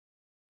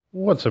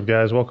What's up,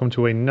 guys? Welcome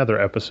to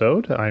another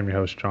episode. I'm your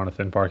host,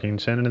 Jonathan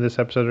Parkinson, and in this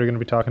episode, we're going to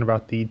be talking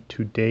about the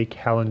Today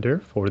calendar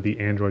for the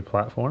Android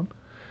platform.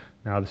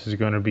 Now, this is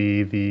going to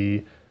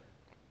be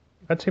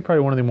I'd say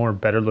probably one of the more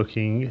better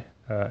looking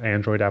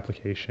Android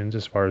applications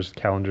as far as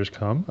calendars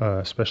come,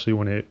 especially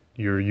when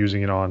you're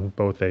using it on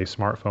both a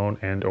smartphone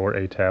and or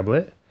a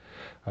tablet.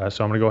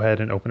 So I'm going to go ahead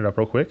and open it up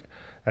real quick.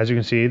 As you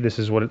can see, this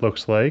is what it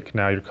looks like.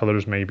 Now, your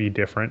colors may be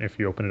different if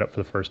you open it up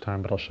for the first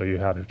time, but I'll show you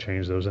how to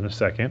change those in a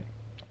second.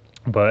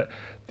 But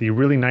the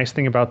really nice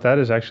thing about that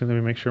is actually, let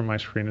me make sure my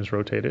screen is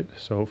rotated.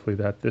 So hopefully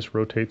this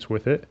rotates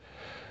with it.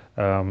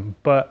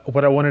 But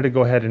what I wanted to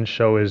go ahead and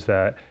show is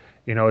that,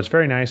 it's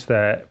very nice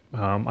that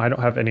I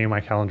don't have any of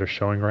my calendars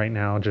showing right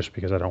now just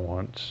because I don't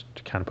want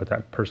to kind of put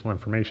that personal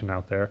information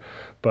out there.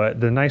 But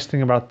the nice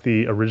thing about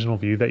the original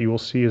view that you will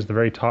see is the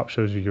very top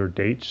shows you your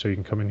date. So you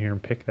can come in here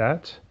and pick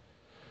that.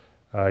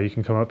 You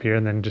can come up here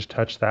and then just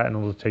touch that and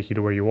it'll take you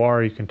to where you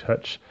are. You can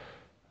touch,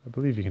 I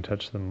believe you can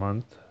touch the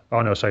month.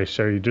 Oh no, sorry,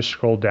 so you just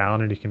scroll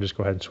down and you can just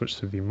go ahead and switch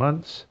to the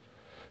months.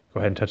 Go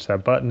ahead and touch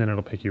that button and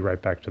it'll pick you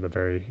right back to the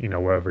very,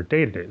 wherever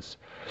date it is.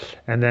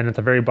 And then at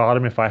the very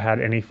bottom, if I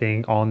had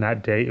anything on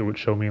that date, it would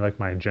show me like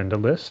my agenda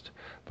list.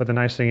 But the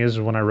nice thing is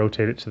when I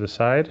rotate it to the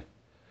side,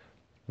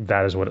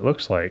 that is what it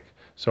looks like.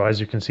 So as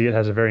you can see, it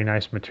has a very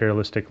nice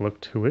materialistic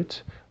look to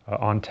it.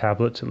 On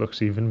tablets, it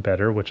looks even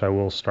better, which I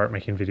will start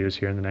making videos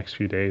here in the next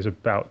few days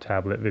about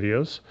tablet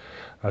videos.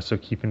 So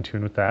keep in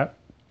tune with that.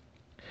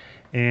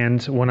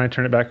 And when I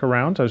turn it back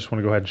around, I just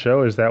want to go ahead and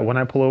show is that when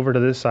I pull over to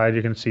this side,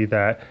 you can see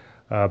that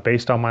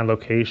based on my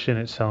location,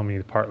 it's telling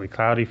me partly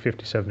cloudy,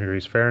 57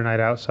 degrees Fahrenheit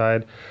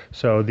outside.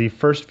 So the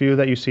first view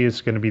that you see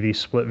is going to be the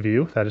split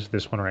view. That is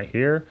this one right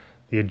here.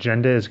 The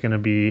agenda is going to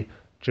be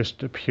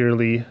just a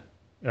purely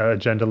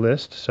agenda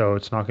list. So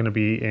it's not going to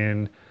be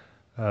in,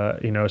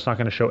 it's not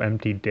going to show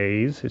empty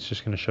days. It's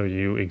just going to show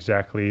you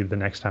exactly the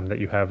next time that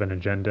you have an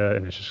agenda,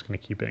 and it's just going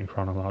to keep it in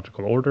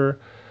chronological order.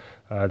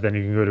 Then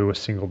you can go to a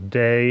single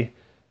day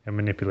and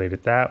manipulate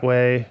it that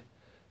way.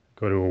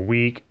 Go to a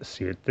week,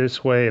 see it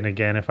this way. And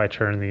again, if I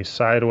turn these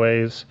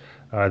sideways,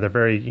 they're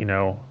very,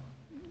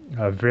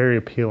 very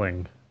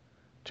appealing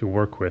to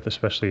work with,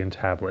 especially in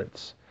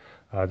tablets.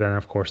 Then,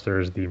 of course,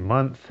 there's the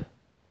month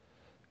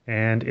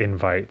and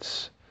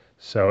invites.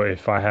 So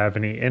if I have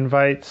any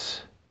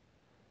invites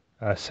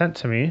sent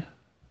to me,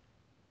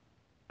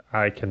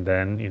 I can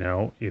then,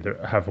 either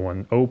have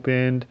one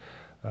opened,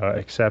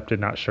 accepted,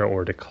 not sure,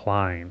 or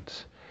declined.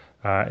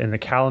 In the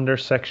calendar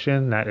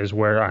section, that is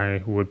where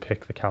I would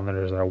pick the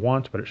calendars that I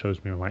want, but it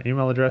shows me my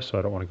email address, so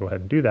I don't want to go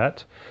ahead and do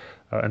that.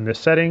 In the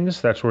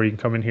settings, that's where you can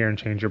come in here and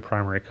change your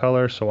primary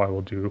color, so I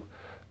will do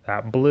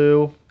that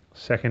blue.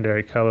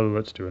 Secondary color,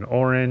 let's do an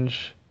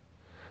orange.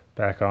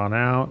 Back on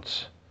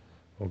out.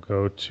 We'll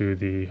go to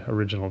the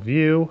original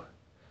view,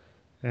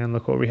 and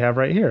look what we have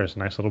right here. It's a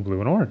nice little blue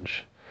and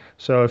orange.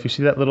 So if you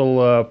see that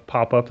little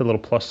pop-up, the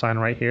little plus sign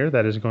right here,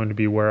 that is going to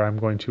be where I'm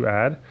going to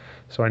add.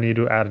 So I need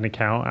to add an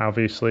account,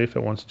 obviously, if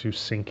it wants to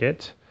sync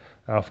it.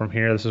 From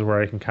here, this is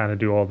where I can kind of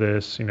do all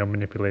this,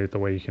 manipulate it the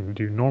way you can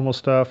do normal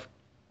stuff.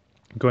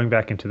 Going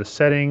back into the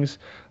settings,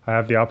 I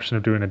have the option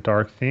of doing a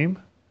dark theme.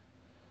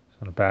 So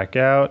I'm going to back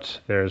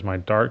out. There's my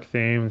dark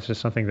theme. This is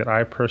something that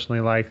I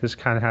personally like. This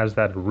kind of has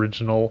that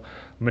original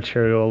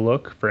material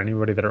look for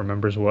anybody that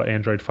remembers what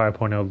Android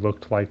 5.0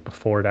 looked like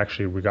before it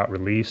actually got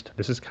released.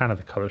 This is kind of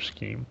the color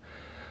scheme.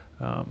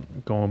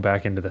 Going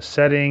back into the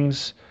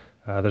settings,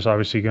 there's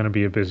obviously going to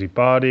be a busy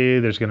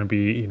body. There's going to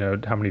be,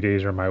 how many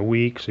days are in my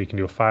week. So you can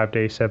do a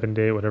 5-day,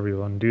 7-day, whatever you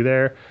want to do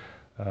there.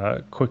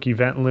 Quick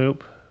event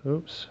loop.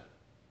 Oops.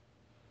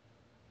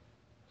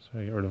 So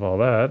get rid of all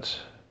that.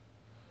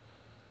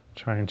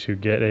 Trying to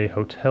get a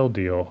hotel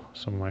deal.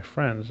 Some of my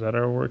friends that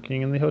are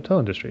working in the hotel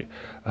industry.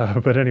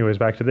 But anyways,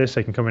 back to this.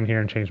 I can come in here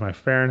and change my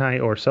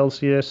Fahrenheit or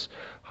Celsius.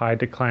 Hide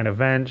decline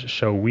event.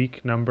 Show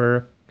week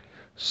number.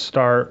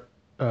 Start.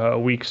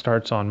 Week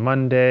starts on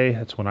Monday.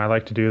 That's when I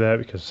like to do that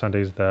because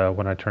Sunday's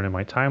when I turn in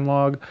my time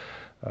log.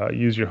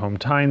 Use your home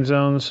time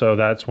zone. So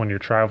that's when you're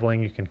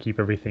traveling. You can keep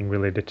everything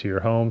related to your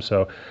home.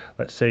 So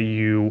let's say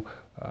you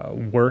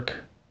work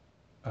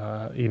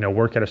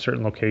at a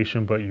certain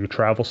location, but you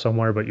travel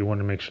somewhere, but you want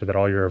to make sure that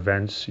all your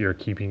events, you're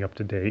keeping up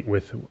to date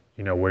with,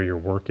 where your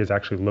work is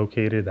actually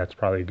located. That's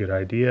probably a good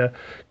idea.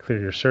 Clear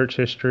your search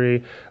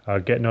history,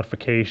 get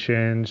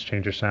notifications,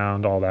 change your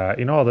sound, all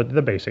that, all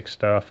the basic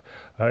stuff.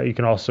 You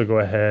can also go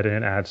ahead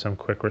and add some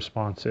quick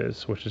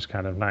responses, which is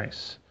kind of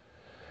nice.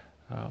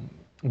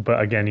 But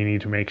again, you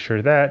need to make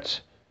sure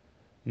that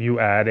you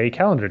add a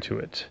calendar to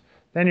it.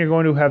 Then you're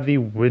going to have the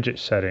widget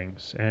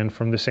settings. And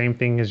from the same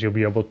thing as you'll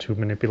be able to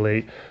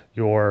manipulate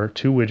your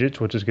two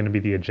widgets, which is going to be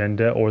the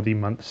agenda or the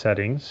month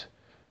settings.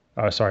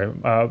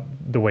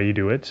 The way you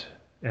do it.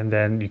 And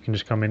then you can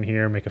just come in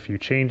here, make a few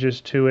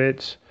changes to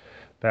it,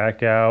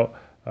 back out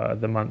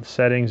the month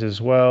settings as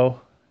well.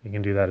 You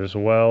can do that as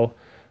well.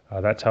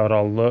 That's how it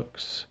all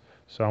looks.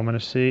 So I'm going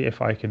to see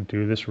if I can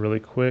do this really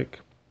quick.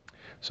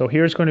 So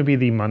here's going to be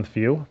the month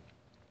view,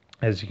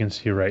 as you can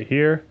see right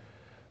here.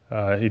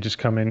 You just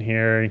come in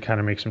here and kind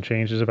of make some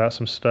changes about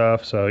some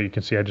stuff. So you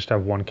can see I just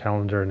have one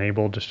calendar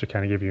enabled just to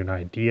kind of give you an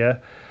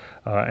idea.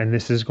 And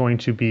this is going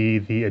to be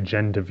the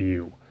agenda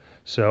view.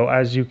 So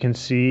as you can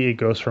see, it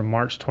goes from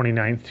March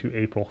 29th to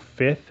April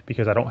 5th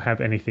because I don't have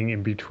anything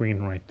in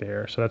between right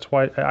there. So that's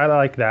why I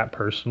like that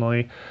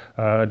personally,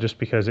 just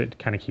because it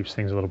kind of keeps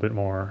things a little bit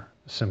more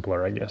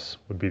simpler, I guess,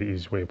 would be the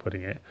easiest way of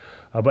putting it.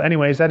 But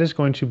anyways, that is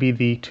going to be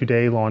the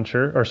Today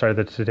launcher, or sorry,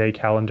 the Today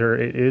calendar.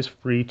 It is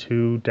free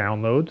to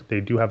download.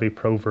 They do have a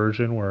pro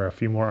version where a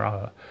few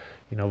more,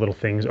 little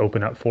things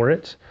open up for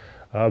it.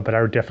 But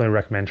I would definitely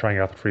recommend trying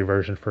out the free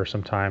version for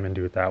some time and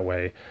do it that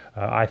way.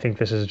 I think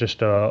this is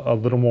just a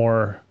little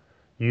more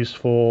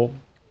useful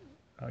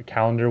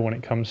calendar when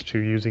it comes to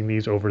using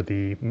these over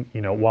the,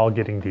 while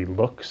getting the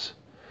looks.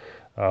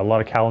 A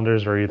lot of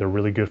calendars are either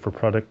really good for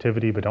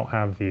productivity but don't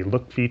have the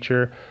look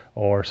feature,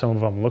 or some of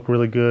them look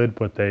really good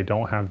but they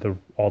don't have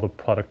all the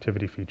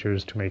productivity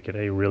features to make it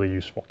a really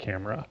useful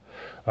camera.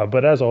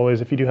 But as always,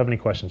 if you do have any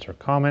questions or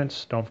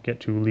comments, don't forget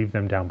to leave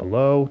them down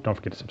below. Don't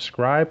forget to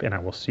subscribe, and I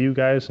will see you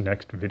guys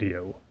next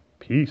video.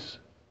 Peace.